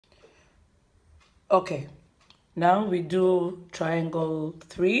Okay, now we do triangle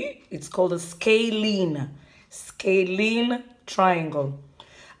 3. It's called a scalene triangle.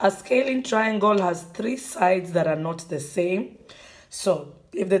 A scalene triangle has 3 sides that are not the same. So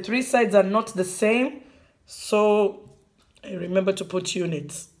if the 3 sides are not the same, so remember to put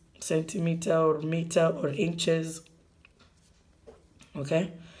units, centimeter or meter or inches.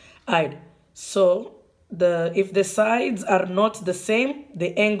 Okay, all right. So if the sides are not the same,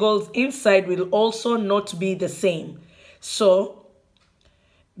 the angles inside will also not be the same. So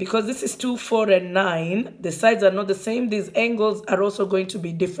because this is 2, 4, and 9, the sides are not the same, these angles are also going to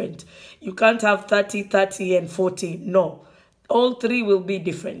be different. You can't have 30, 30, and 40. No, all 3 will be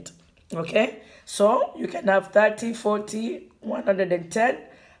different. Okay, so you can have 30, 40, 110.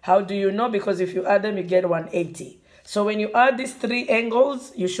 How do you know? Because if you add them, you get 180. So when you add these 3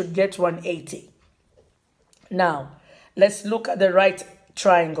 angles, you should get 180. Now, let's look at the right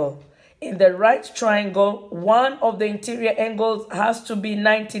triangle. In the right triangle, one of the interior angles has to be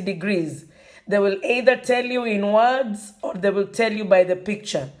 90 degrees. They will either tell you in words or they will tell you by the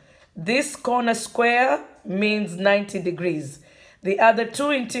picture. This corner square means 90 degrees. The other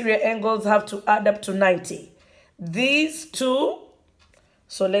 2 interior angles have to add up to 90. These 2,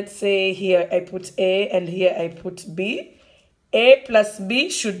 so let's say here I put A and here I put B. A plus B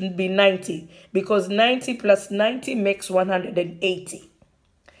should be 90 because 90 plus 90 makes 180.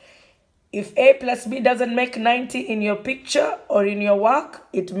 If A plus B doesn't make 90 in your picture or in your work,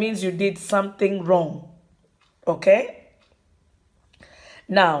 it means you did something wrong. Okay?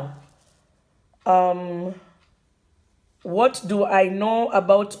 Now, what do I know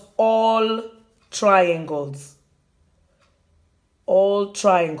about all triangles? All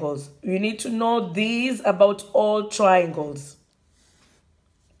triangles. You need to know these about all triangles.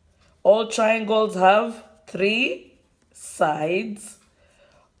 All triangles have 3 sides.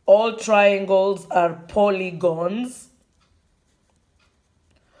 All triangles are polygons.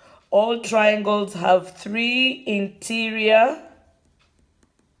 All triangles have 3 interior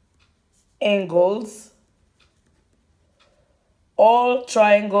angles. All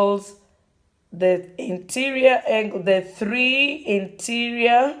triangles, the 3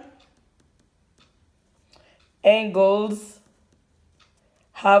 interior angles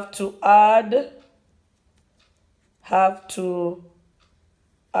have to add to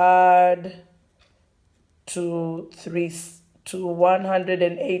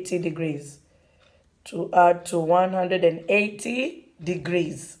 180 degrees. To add to 180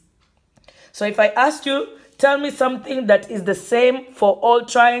 degrees. So if I ask you, tell me something that is the same for all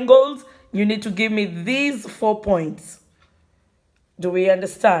triangles, you need to give me these 4 points. Do we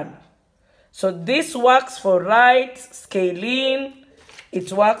understand? So this works for right, scalene,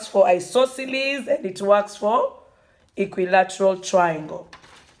 it works for isosceles, and it works for equilateral triangle.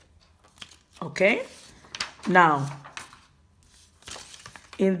 Okay? Now,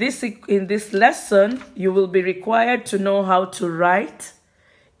 in this lesson, you will be required to know how to write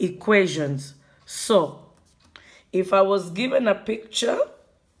equations. So, if I was given a picture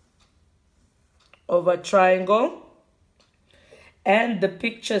of a triangle and the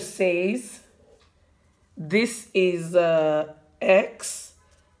picture says this is x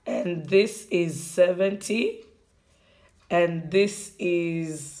and this is 70 and this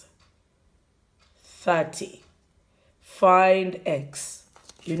is 30. Find x.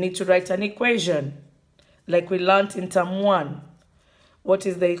 You need to write an equation like we learned in term 1. What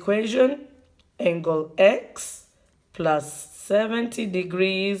is the equation? Angle x plus 70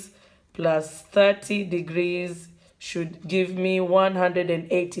 degrees plus 30 degrees should give me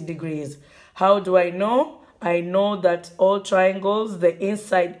 180 degrees. How do I know? I know that all triangles, the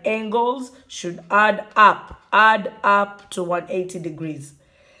inside angles should add up to 180 degrees.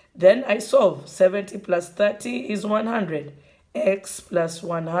 Then I solve. 70 plus 30 is 100. X plus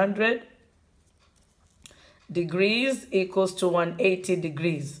 100 degrees equals to 180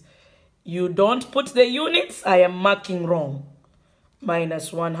 degrees. You don't put the units, I am marking wrong.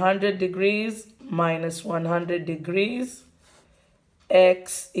 Minus 100 degrees minus 100 degrees.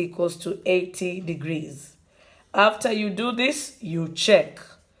 X equals to 80 degrees. After you do this, you check.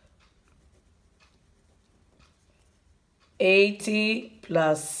 80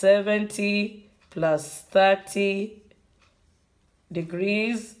 plus 70 plus 30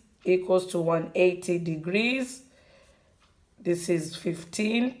 degrees equals to 180 degrees. This is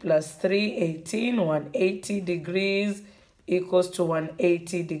 15 plus 3, 18, 180 degrees equals to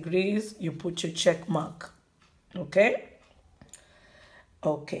 180 degrees. You put your check mark. Okay?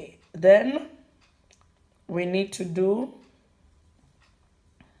 Okay, then we need to do,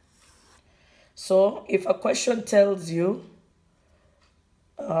 so if a question tells you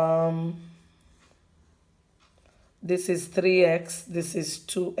this is 3x, this is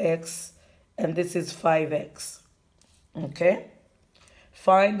 2x, and this is 5x. Okay?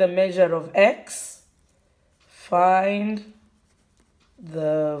 Find the measure of x. Find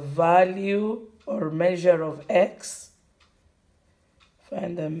the value or measure of x.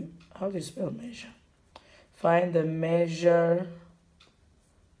 Find the, how do you spell measure? Find the measure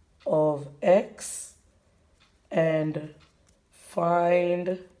of x and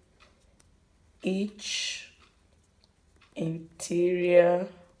find each interior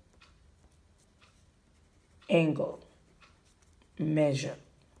angle measure.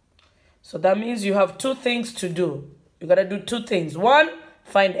 So that means you have two things to do. You gotta do two things. One,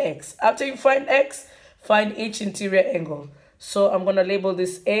 find x. After you find x, find each interior angle. So I'm gonna label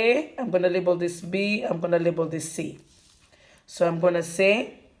this A, I'm gonna label this B, I'm gonna label this C. So I'm gonna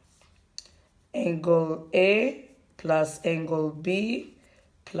say angle A plus angle B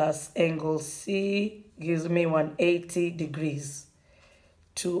plus angle C gives me 180 degrees.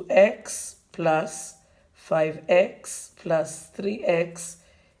 2x plus 5x plus 3x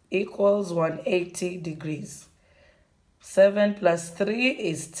equals 180 degrees. 7 plus 3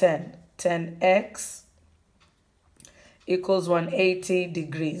 is 10. 10x equals 180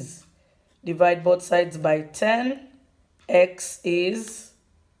 degrees. Divide both sides by 10. X is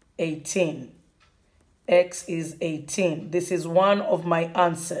 18. X is 18. This is one of my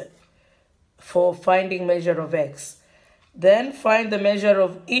answers for finding measure of x. Then find the measure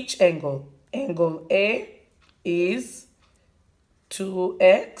of each angle. Angle A is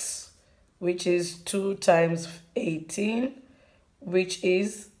 2x, which is 2 times 18, which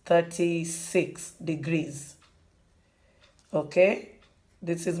is 36 degrees. Okay,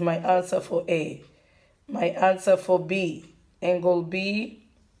 this is my answer for A. My answer for B, angle B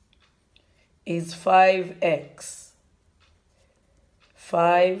is 5x.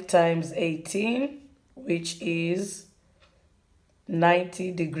 5 times 18, which is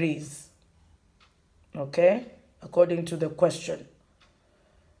 90 degrees. Okay, according to the question.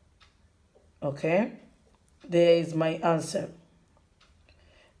 Okay, there is my answer.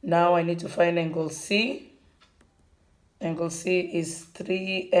 Now I need to find angle C. Angle C is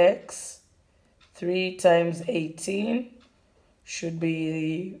 3x. 3 times 18 should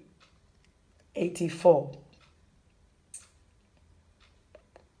be 84.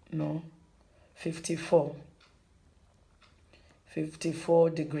 No, 54. 54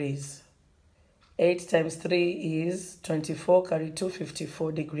 degrees. 8 times 3 is 24, carry 2,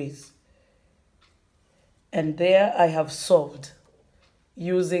 54 degrees. And there I have solved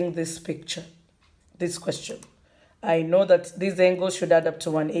using this picture, this question. I know that these angles should add up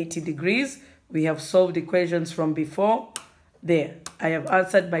to 180 degrees. We have solved equations from before. There, I have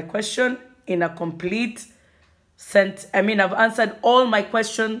answered my question in a complete sense. I mean, I've answered all my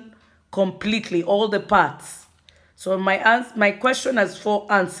question completely, all the parts. So my question has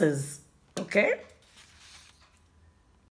 4 answers. Okay.